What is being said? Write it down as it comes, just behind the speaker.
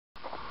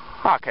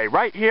Okay,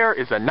 right here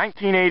is a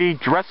 1980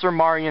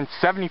 Dresser-Marion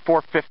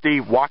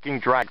 7450 walking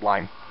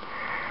dragline.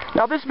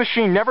 Now this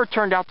machine never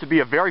turned out to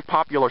be a very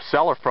popular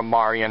seller from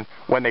Marion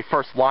when they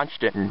first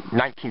launched it in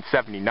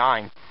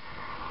 1979.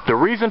 The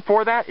reason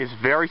for that is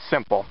very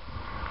simple.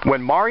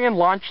 When Marion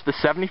launched the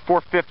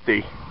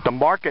 7450, the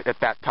market at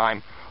that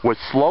time was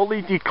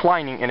slowly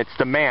declining in its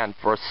demand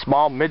for a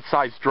small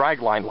mid-sized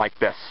dragline like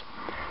this.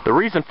 The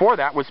reason for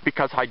that was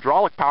because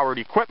hydraulic-powered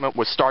equipment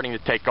was starting to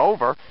take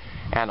over,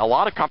 and a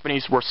lot of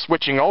companies were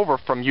switching over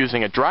from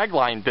using a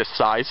dragline this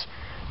size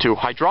to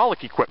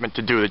hydraulic equipment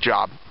to do the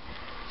job.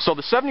 So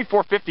the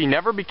 7450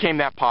 never became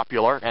that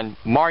popular, and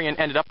Marion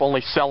ended up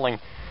only selling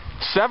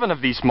 7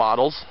 of these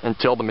models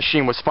until the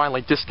machine was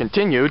finally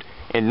discontinued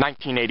in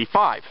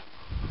 1985.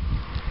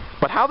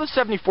 But how the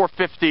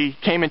 7450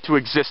 came into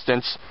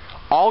existence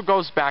all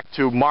goes back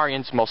to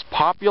Marion's most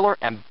popular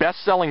and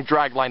best-selling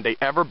dragline they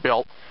ever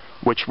built,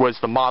 which was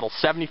the model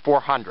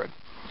 7400.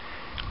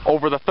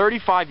 Over the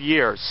 35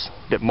 years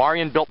that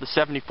Marion built the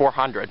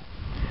 7400,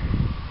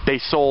 they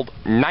sold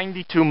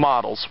 92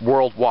 models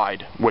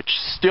worldwide, which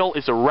still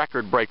is a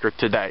record breaker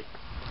today.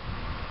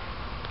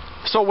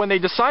 So when they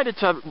decided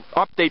to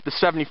update the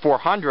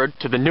 7400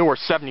 to the newer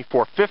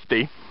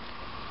 7450,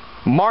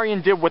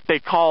 Marion did what they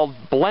called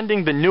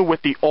blending the new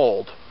with the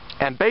old,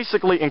 and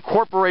basically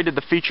incorporated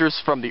the features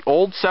from the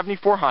old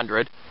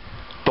 7400,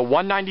 the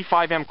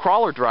 195M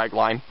crawler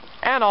dragline,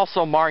 and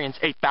also Marion's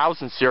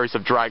 8000 series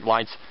of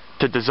draglines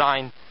to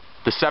design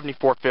the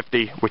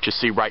 7450, which you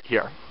see right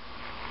here.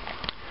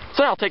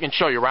 So now I'll take and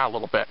show you around a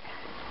little bit.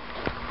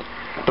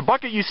 The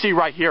bucket you see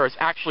right here is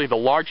actually the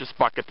largest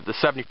bucket that the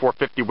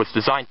 7450 was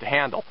designed to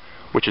handle,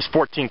 which is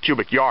 14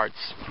 cubic yards.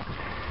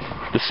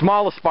 The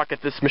smallest bucket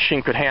this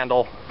machine could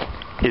handle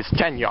is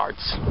 10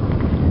 yards.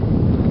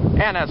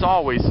 And as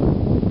always,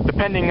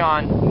 depending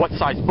on what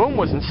size boom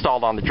was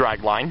installed on the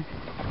dragline,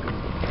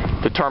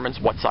 determines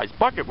what size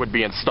bucket would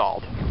be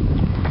installed.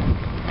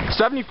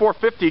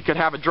 7450 could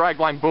have a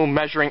dragline boom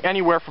measuring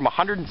anywhere from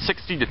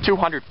 160 to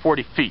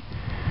 240 feet.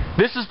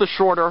 This is the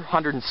shorter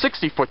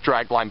 160-foot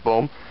dragline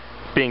boom,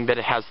 being that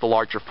it has the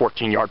larger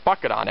 14-yard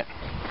bucket on it.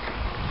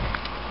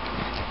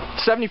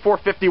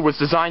 7450 was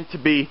designed to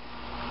be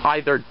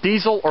either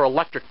diesel or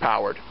electric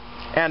powered,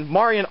 and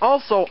Marion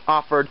also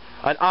offered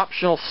an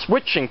optional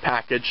switching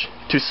package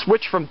to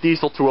switch from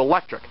diesel to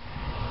electric.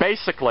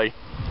 Basically,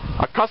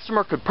 a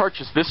customer could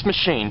purchase this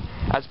machine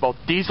as both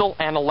diesel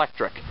and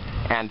electric,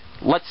 and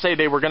let's say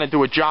they were going to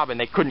do a job and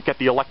they couldn't get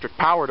the electric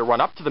power to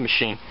run up to the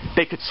machine,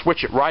 they could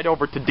switch it right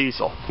over to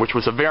diesel, which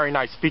was a very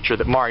nice feature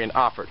that Marion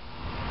offered.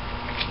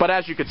 But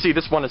as you can see,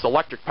 this one is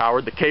electric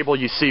powered. The cable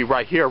you see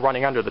right here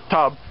running under the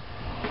tub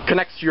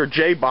connects to your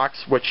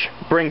J-box, which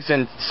brings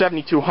in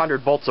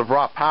 7200 volts of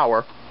raw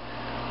power.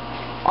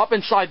 Up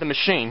inside the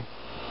machine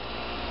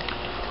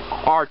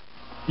are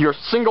your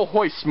single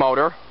hoist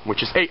motor,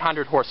 which is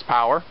 800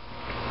 horsepower,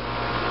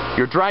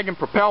 your drag and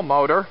propel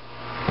motor,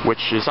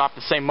 which is off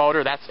the same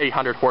motor, that's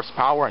 800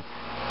 horsepower, and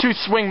 2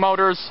 swing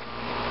motors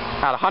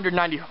at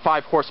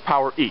 195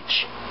 horsepower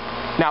each.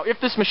 Now, if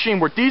this machine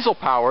were diesel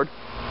powered,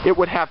 it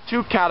would have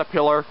 2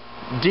 Caterpillar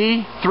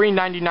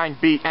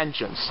D399B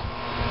engines.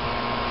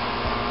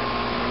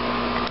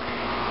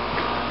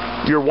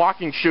 Your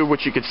walking shoe,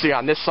 which you can see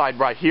on this side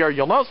right here,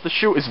 you'll notice the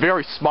shoe is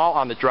very small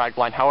on the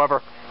dragline.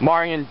 However,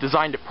 Marion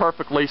designed it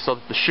perfectly so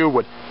that the shoe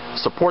would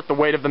support the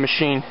weight of the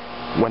machine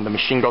when the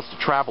machine goes to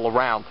travel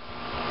around.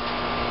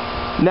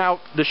 Now,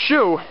 the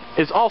shoe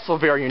is also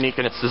very unique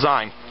in its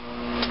design.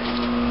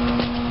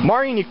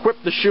 Marion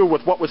equipped the shoe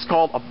with what was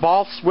called a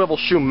ball swivel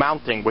shoe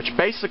mounting, which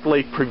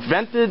basically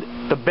prevented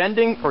the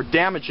bending or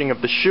damaging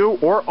of the shoe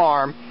or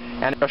arm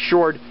and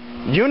assured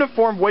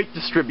uniform weight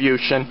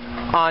distribution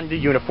on the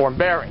uniform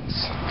bearings.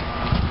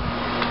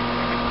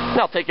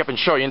 Now I'll take you up and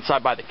show you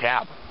inside by the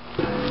cab.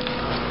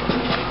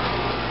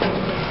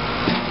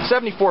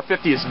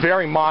 7450 is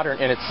very modern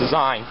in its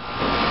design.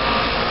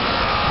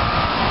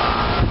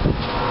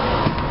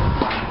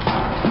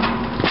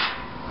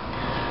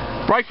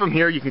 Right from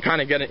here, you can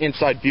kind of get an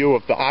inside view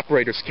of the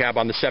operator's cab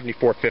on the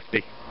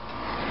 7450.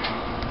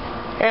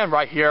 And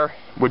right here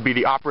would be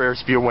the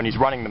operator's view when he's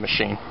running the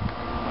machine.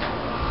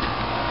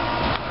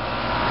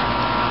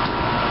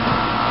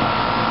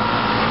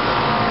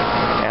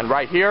 And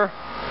right here,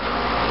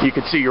 you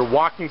can see your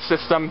walking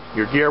system,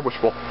 your gear,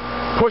 which will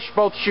push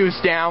both shoes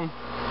down,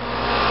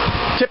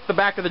 tip the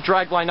back of the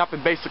dragline up,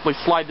 and basically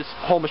slide this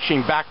whole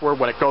machine backward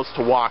when it goes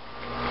to walk.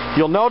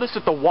 You'll notice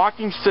that the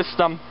walking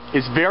system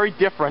is very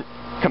different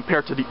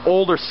compared to the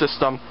older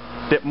system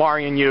that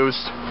Marion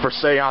used for,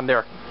 say, on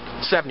their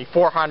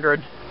 7400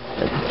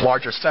 and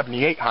larger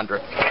 7800.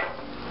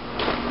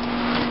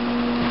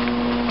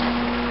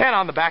 And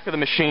on the back of the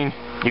machine,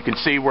 you can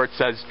see where it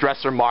says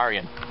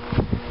Dresser-Marion.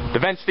 The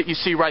vents that you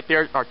see right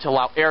there are to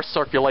allow air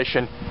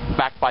circulation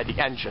back by the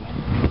engine.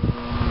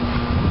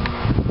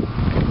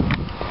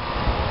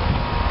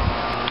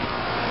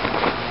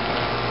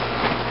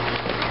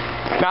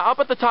 Now, up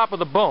at the top of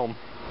the boom,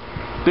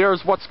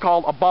 there's what's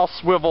called a ball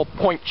swivel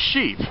point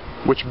sheave.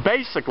 which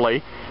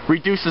basically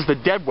reduces the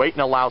dead weight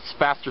and allows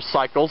faster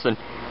cycles and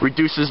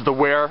reduces the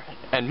wear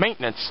and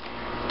maintenance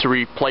to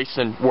replace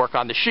and work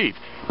on the sheave.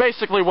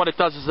 Basically what it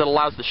does is it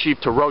allows the sheave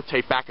to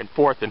rotate back and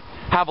forth and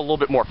have a little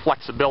bit more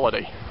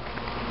flexibility.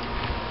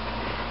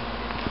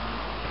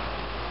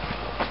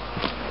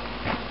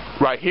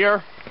 Right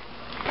here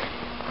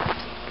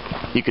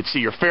you can see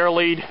your fair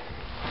lead,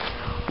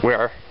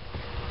 where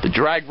the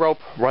drag rope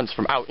runs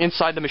from out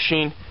inside the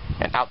machine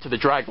and out to the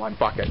dragline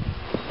bucket.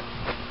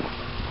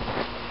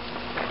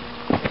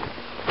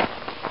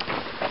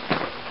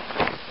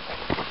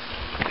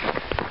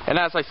 And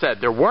as I said,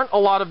 there weren't a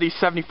lot of these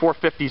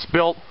 7450s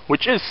built,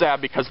 which is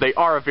sad because they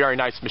are a very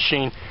nice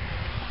machine.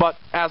 But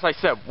as I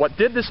said, what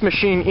did this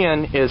machine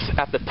in is,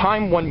 at the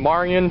time when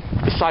Marion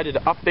decided to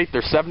update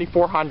their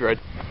 7400,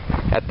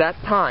 at that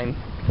time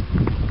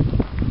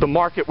the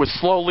market was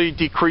slowly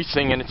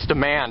decreasing in its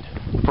demand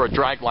for a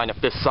dragline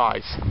of this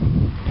size.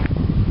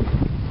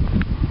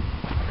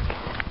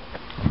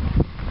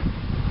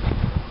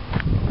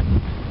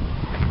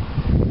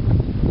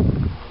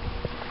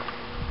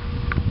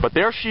 But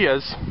there she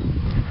is,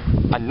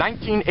 a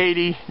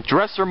 1980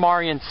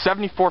 Dresser-Marion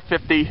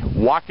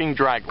 7450 walking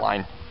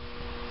dragline.